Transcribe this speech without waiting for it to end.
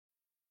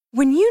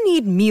When you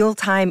need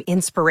mealtime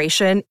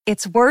inspiration,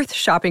 it's worth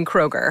shopping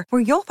Kroger,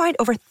 where you'll find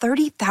over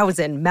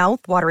 30,000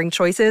 mouth-watering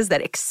choices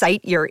that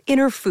excite your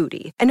inner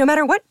foodie. And no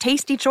matter what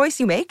tasty choice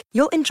you make,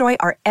 you'll enjoy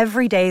our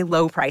everyday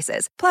low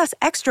prices, plus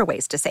extra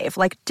ways to save,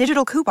 like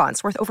digital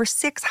coupons worth over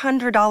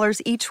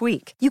 $600 each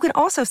week. You can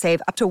also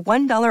save up to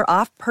 $1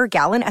 off per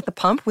gallon at the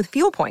pump with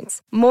fuel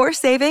points. More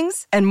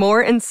savings and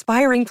more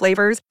inspiring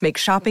flavors make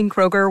shopping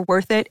Kroger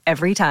worth it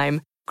every time.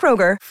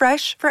 Kroger,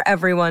 fresh for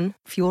everyone.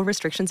 Fuel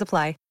restrictions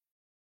apply.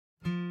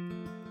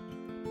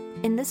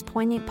 In this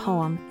poignant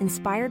poem,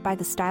 inspired by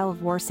the style of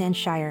Warsan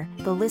Shire,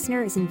 the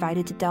listener is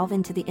invited to delve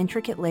into the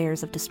intricate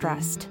layers of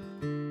distrust.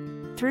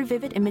 Through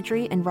vivid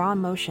imagery and raw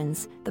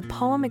emotions, the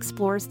poem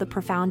explores the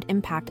profound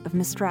impact of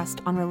mistrust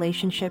on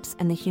relationships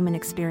and the human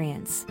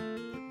experience.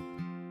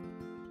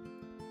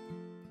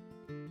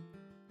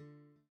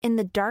 In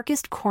the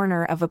darkest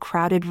corner of a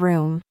crowded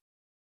room,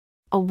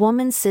 a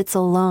woman sits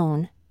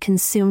alone,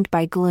 consumed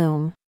by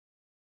gloom.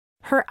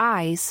 Her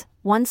eyes,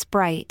 once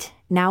bright,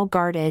 now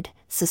guarded,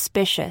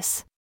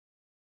 suspicious.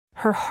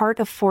 Her heart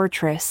a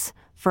fortress,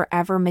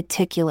 forever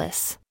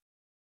meticulous.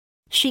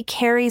 She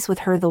carries with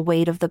her the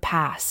weight of the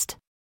past,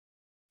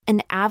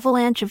 an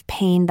avalanche of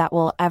pain that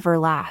will ever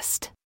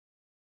last.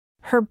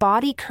 Her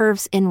body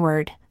curves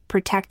inward,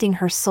 protecting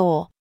her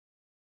soul,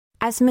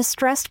 as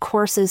mistrust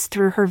courses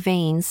through her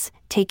veins,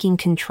 taking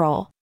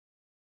control.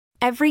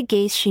 Every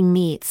gaze she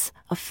meets,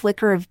 a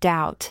flicker of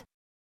doubt,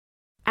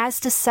 as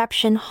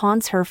deception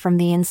haunts her from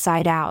the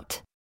inside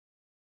out.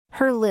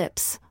 Her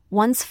lips,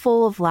 once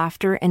full of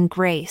laughter and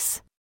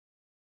grace,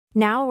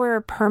 now wear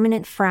a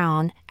permanent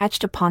frown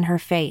etched upon her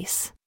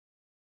face.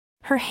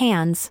 Her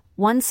hands,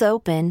 once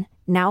open,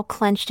 now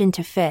clenched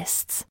into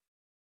fists,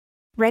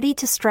 ready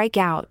to strike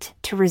out,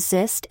 to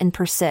resist and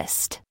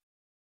persist.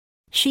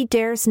 She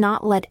dares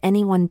not let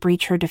anyone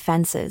breach her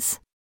defenses,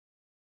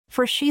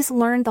 for she's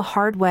learned the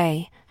hard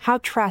way how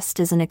trust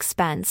is an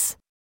expense.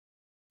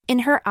 In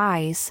her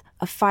eyes,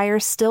 a fire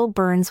still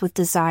burns with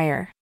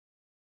desire,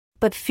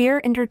 but fear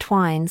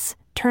intertwines,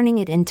 turning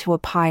it into a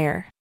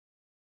pyre.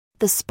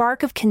 The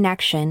spark of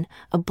connection,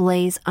 a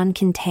blaze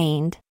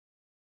uncontained,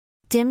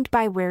 dimmed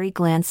by wary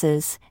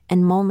glances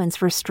and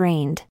moments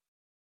restrained.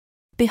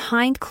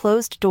 Behind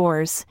closed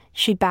doors,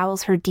 she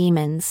battles her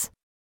demons.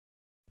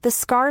 The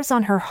scars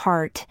on her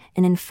heart,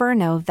 an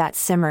inferno that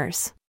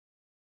simmers.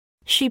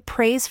 She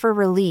prays for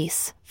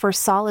release, for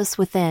solace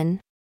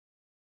within.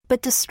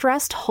 But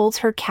distrust holds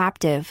her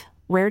captive,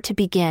 where to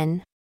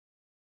begin?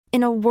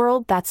 In a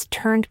world that's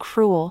turned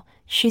cruel,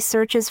 she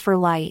searches for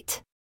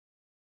light.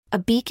 A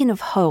beacon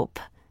of hope,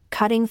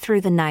 cutting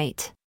through the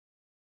night.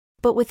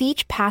 But with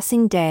each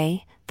passing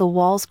day, the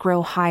walls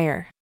grow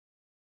higher,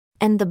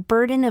 and the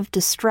burden of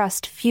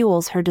distrust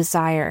fuels her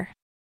desire.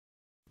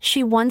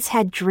 She once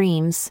had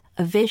dreams,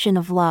 a vision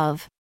of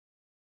love,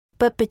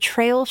 but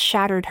betrayal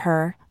shattered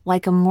her,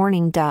 like a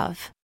mourning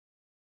dove.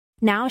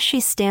 Now she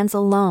stands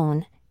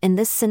alone, in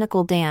this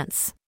cynical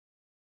dance,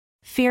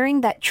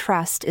 fearing that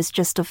trust is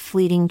just a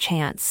fleeting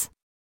chance.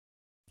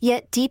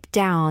 Yet deep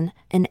down,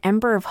 an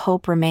ember of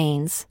hope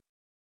remains,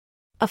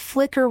 a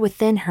flicker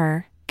within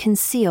her,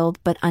 concealed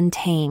but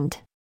untamed.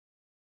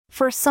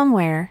 For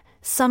somewhere,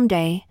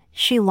 someday,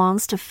 she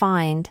longs to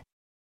find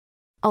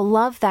a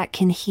love that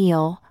can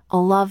heal, a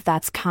love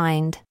that's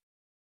kind.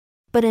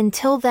 But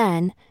until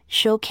then,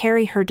 she'll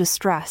carry her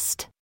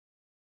distrust.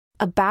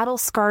 A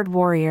battle-scarred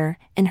warrior,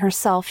 in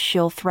herself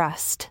she'll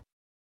thrust.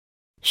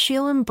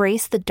 She'll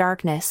embrace the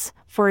darkness,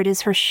 for it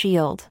is her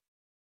shield,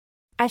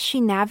 as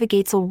she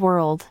navigates a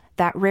world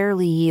that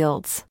rarely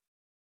yields.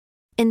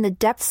 In the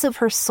depths of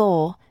her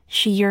soul,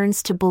 she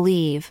yearns to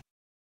believe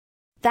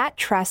that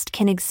trust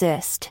can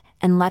exist,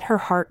 and let her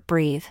heart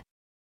breathe.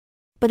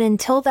 But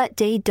until that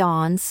day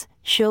dawns,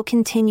 she'll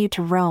continue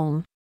to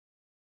roam,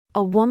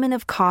 a woman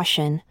of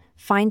caution,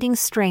 finding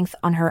strength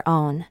on her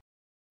own.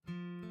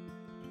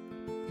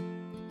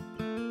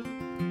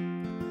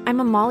 I'm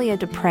Amalia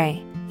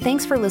Dupre.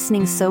 Thanks for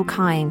listening so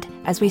kind,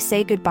 as we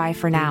say goodbye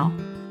for now.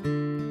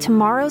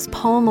 Tomorrow's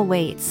poem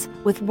awaits,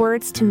 with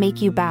words to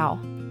make you bow.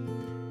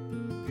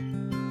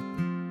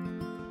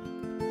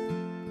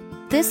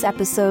 This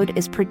episode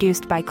is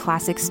produced by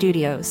Classic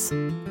Studios.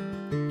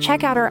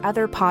 Check out our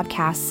other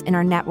podcasts in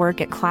our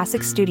network at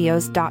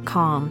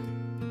classicstudios.com.